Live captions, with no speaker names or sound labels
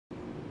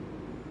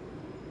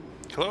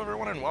Hello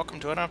everyone and welcome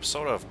to an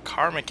episode of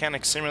Car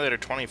Mechanic Simulator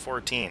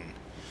 2014.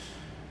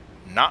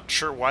 Not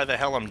sure why the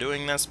hell I'm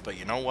doing this, but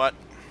you know what?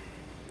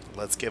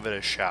 Let's give it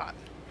a shot.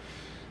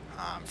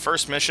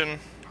 First mission,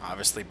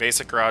 obviously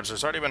basic garage.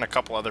 There's already been a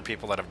couple other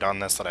people that have done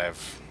this that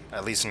I've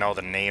at least know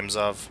the names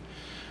of.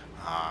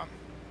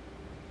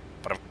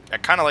 But I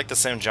kind of like the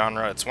sim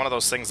genre. It's one of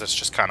those things that's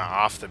just kind of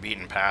off the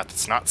beaten path.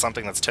 It's not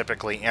something that's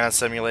typically in a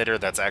simulator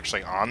that's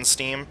actually on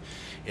Steam.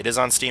 It is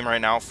on Steam right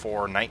now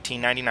for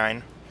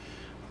 $19.99.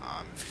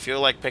 If you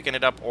feel like picking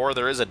it up, or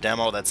there is a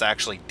demo that's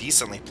actually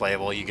decently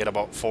playable, you get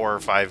about 4 or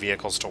 5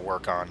 vehicles to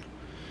work on.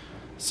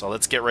 So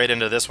let's get right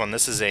into this one.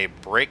 This is a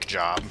brake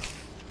job,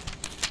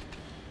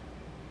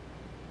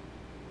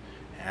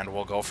 and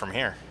we'll go from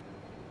here.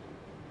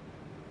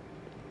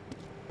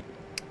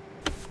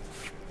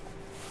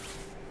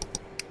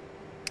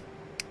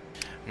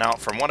 Now,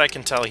 from what I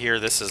can tell here,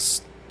 this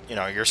is,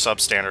 your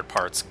substandard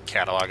parts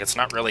catalog. It's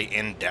not really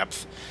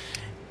in-depth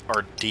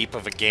or deep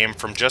of a game.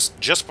 From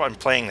just by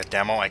playing the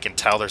demo, I can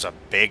tell there's a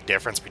big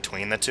difference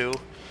between the two.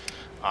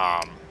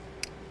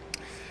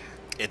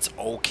 It's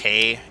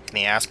okay in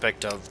the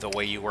aspect of the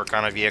way you work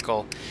on a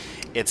vehicle.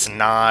 It's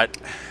not...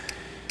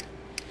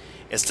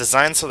 It's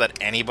designed so that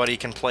anybody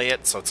can play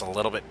it, so it's a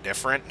little bit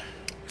different,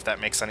 if that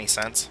makes any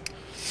sense.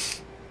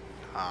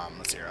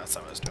 Let's see here, that's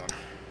what I was doing.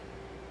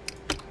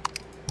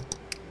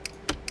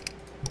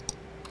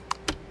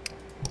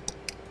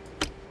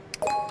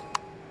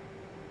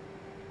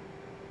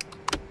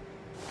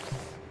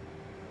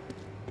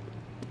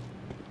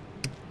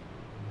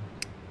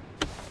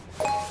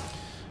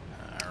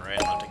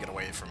 Alright, I'll have to get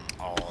away from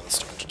all the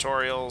stupid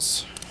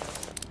tutorials.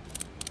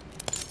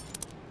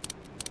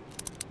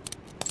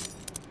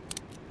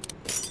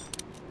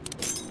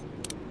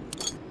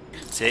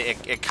 See,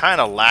 it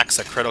kind of lacks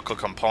a critical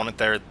component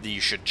there.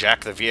 You should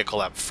jack the vehicle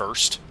up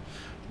first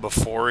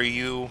before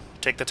you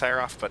take the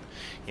tire off, but,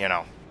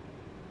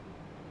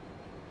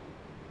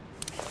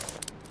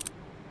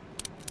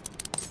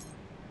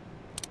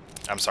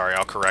 I'm sorry,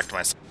 I'll correct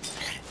myself.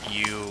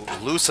 You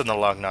loosen the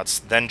lug nuts,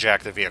 then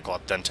jack the vehicle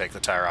up, then take the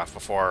tire off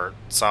before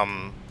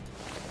some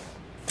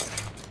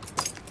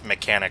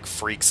mechanic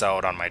freaks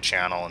out on my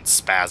channel and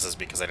spazzes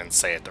because I didn't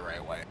say it the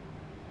right way.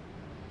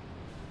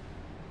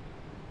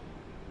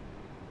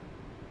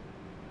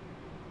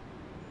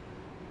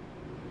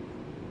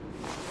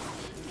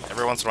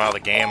 Every once in a while the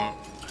game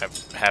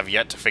have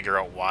yet to figure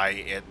out why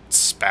it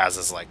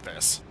spazzes like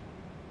this.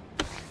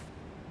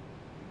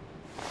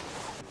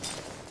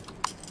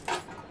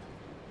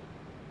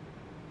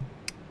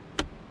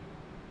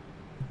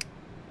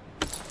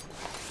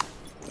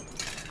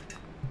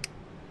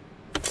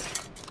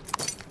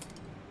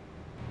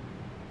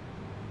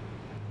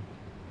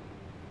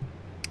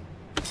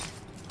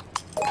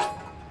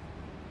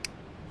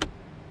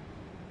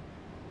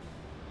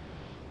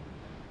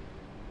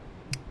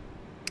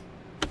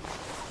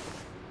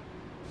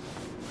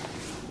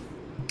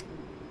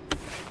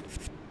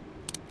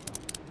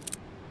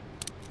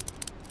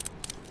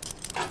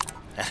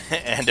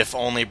 And if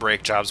only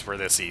brake jobs were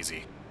this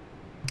easy.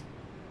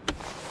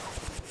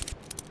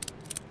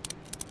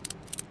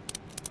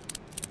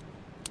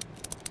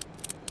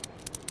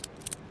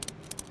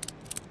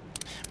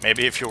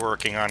 Maybe if you're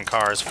working on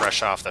cars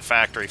fresh off the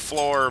factory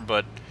floor,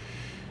 but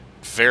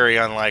very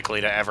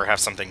unlikely to ever have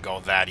something go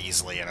that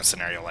easily in a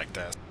scenario like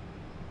this.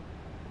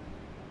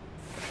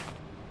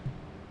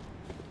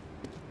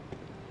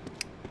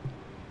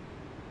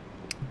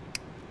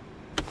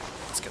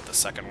 Let's get the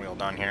second wheel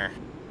done here.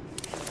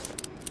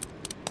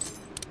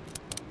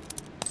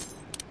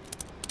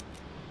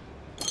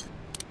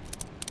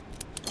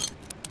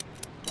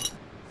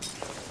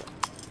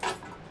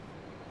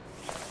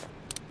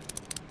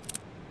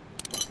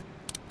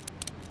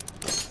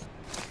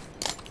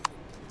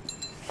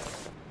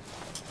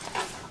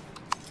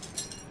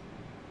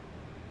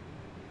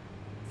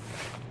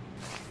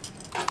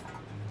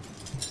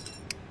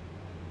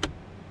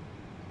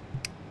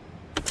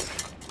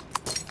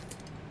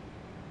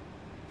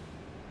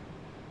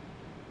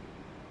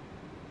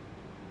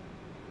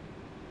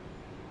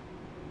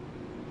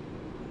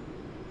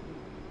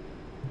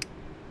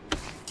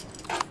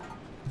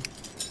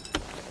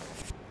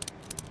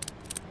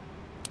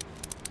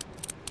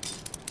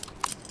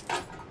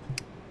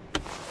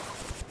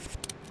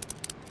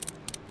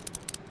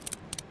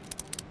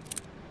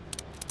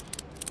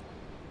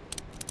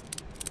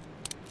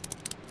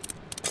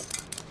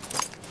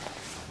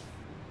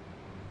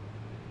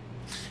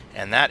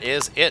 And that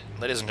is it,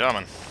 ladies and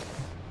gentlemen.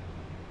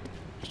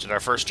 Just did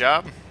our first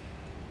job.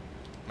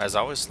 As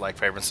always, like,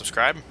 favorite, and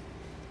subscribe.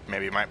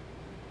 Maybe you might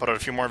put out a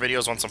few more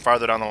videos once I'm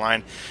farther down the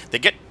line. They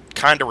get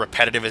kind of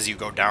repetitive as you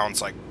go down,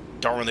 so I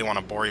don't really want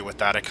to bore you with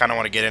that. I kind of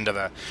want to get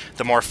into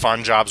the more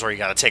fun jobs where you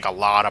got to take a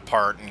lot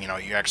apart and,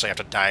 you actually have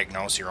to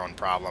diagnose your own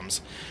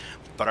problems.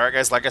 But alright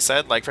guys, like I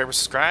said, like, favorite,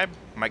 subscribe.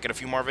 Might get a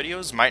few more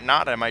videos, might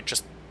not. I might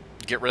just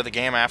get rid of the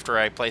game after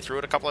I play through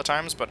it a couple of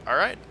times, but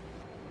alright.